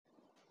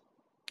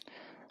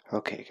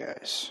Okay,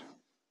 guys,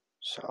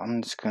 so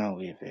I'm just gonna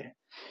leave it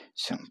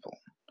simple.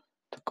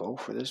 The goal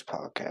for this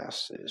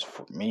podcast is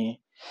for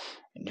me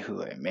and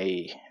who I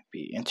may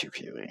be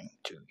interviewing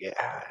to get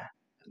high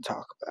and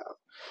talk about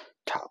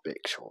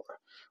topics, or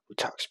we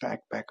talk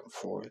smack back and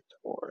forth,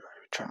 or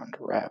trying to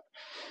rap.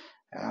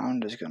 And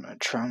I'm just gonna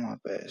try my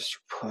best to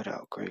put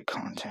out great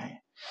content.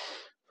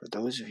 For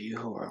those of you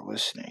who are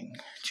listening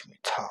to me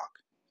talk,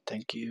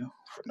 thank you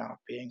for not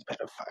being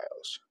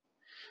pedophiles.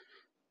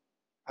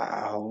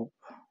 I hope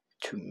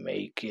to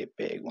make it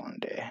big one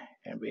day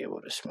and be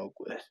able to smoke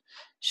with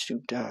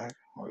Snoop Dogg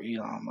or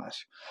Elon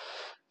Musk,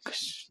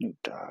 because Snoop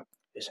Dogg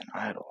is an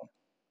idol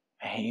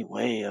and he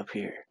way up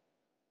here.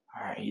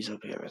 Alright, he's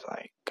up here with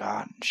like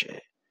God and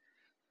shit,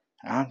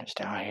 and I'm just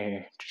down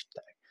here just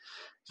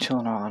like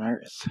chilling on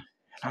earth, and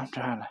I'm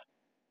trying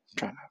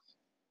to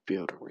be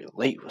able to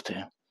relate with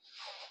him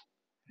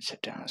and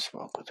sit down and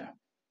smoke with him.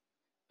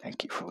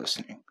 Thank you for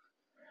listening.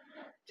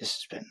 This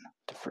has been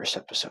the first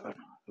episode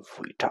of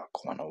We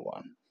Talk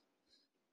 101.